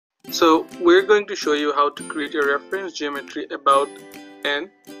So we're going to show you how to create a reference geometry about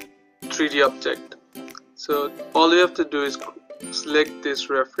an 3D object. So all you have to do is select this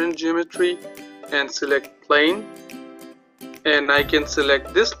reference geometry and select plane, and I can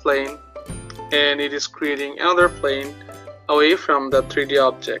select this plane and it is creating another plane away from the 3D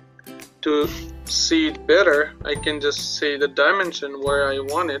object. To see it better, I can just say the dimension where I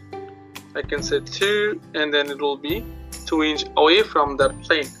want it. I can say 2 and then it will be 2 inches away from that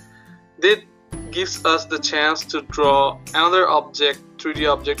plane. That gives us the chance to draw another object,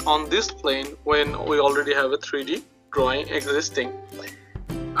 3D object on this plane when we already have a 3D drawing existing.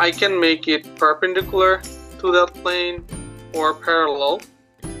 I can make it perpendicular to that plane or parallel.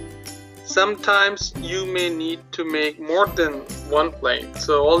 Sometimes you may need to make more than one plane,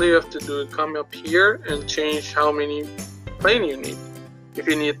 so all you have to do is come up here and change how many plane you need. If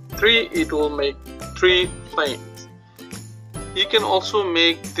you need 3, it will make 3 planes. You can also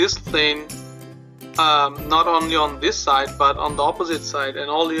make this plane not only on this side but on the opposite side, and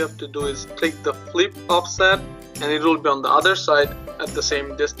all you have to do is click the flip offset and it will be on the other side at the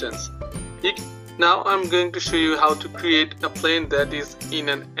same distance. Now I'm going to show you how to create a plane that is in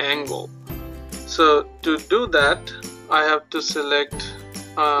an angle. So to do that, I have to select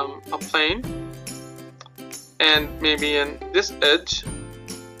a plane and maybe in this edge,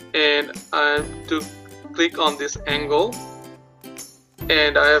 and I have to click on this angle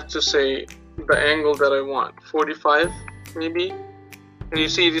and I have to say the angle that I want, 45 maybe, and you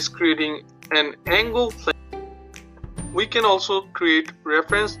see it is creating an angle plane. We can also create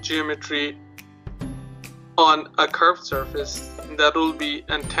reference geometry on a curved surface that will be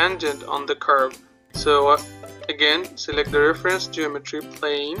a tangent on the curve. So again, select the reference geometry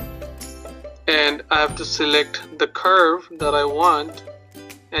plane and I have to select the curve that I want,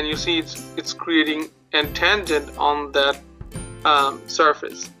 and you see it's creating a tangent on that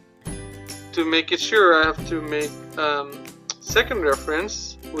surface. To make it sure, I have to make second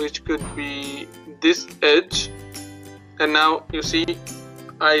reference, which could be this edge, and now you see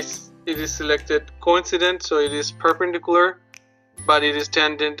it is selected coincident, so it is perpendicular but it is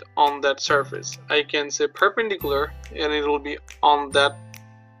tangent on that surface. I can say perpendicular and it will be on that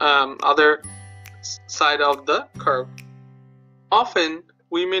other side of the curve. Often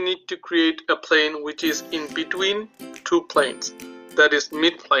we may need to create a plane which is in between two planes, that is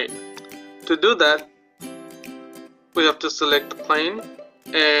mid-plane. To do that, we have to select the plane,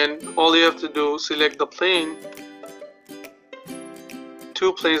 and all you have to do is select the plane,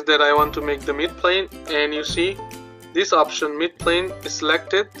 two planes that I want to make the mid-plane, and you see this option mid-plane is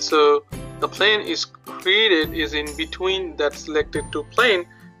selected, so the plane is created is in between that selected two plane.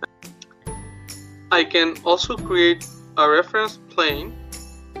 I can also create a reference plane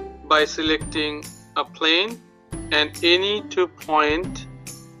by selecting a plane and any 2 point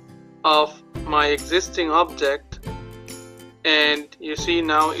of my existing object, and you see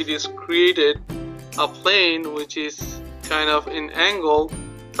now it is created a plane which is kind of in angle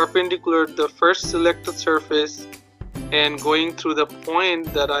perpendicular to the first selected surface and going through the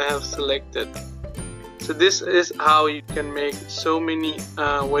point that I have selected. So this is how you can make so many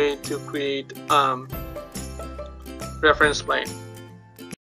ways to create reference plane.